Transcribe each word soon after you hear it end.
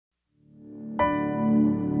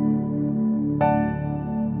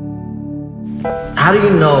How do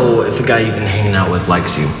you know if a guy you've been hanging out with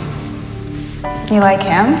likes you? You like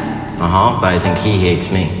him? But I think he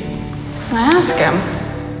hates me. Ask him.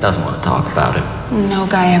 Doesn't want to talk about it. No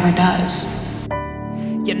guy ever does.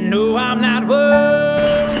 You know I'm not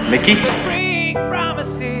worth Mickey? to break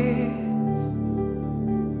promises.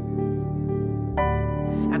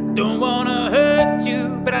 I don't wanna hurt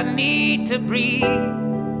you, but I need to breathe.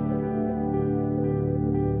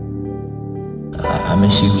 I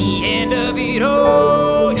miss you. The end of it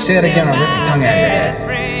all. You say that again, I'll rip your tongue out of your head.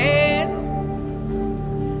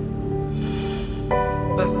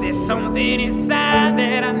 But there's something inside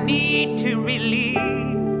that I need to release.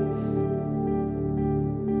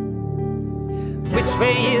 Which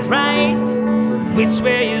way is right? Which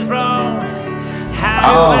way is wrong? How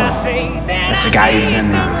do I say that? That's the guy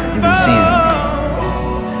you've been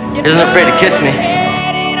seeing. Isn't afraid to kiss me.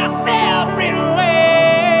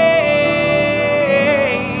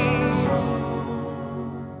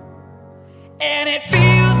 And it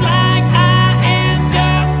feels like I am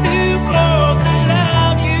just too close to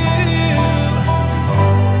love you.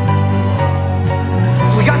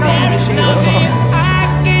 We got nothing to say.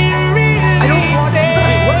 I don't want you to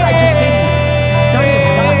say. What did I just say to you? Done is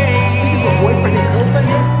done. You think we're boyfriend and girlfriend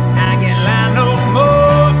here? I can't lie no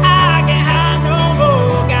more. I can't hide no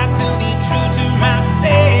more. Got to be true to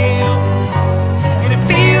myself. And it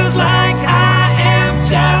feels like I am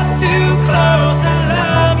just too close to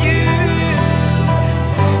love you.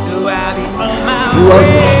 So I'll be on my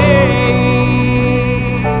way.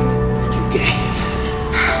 You gay?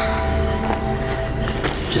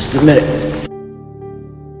 Just admit it.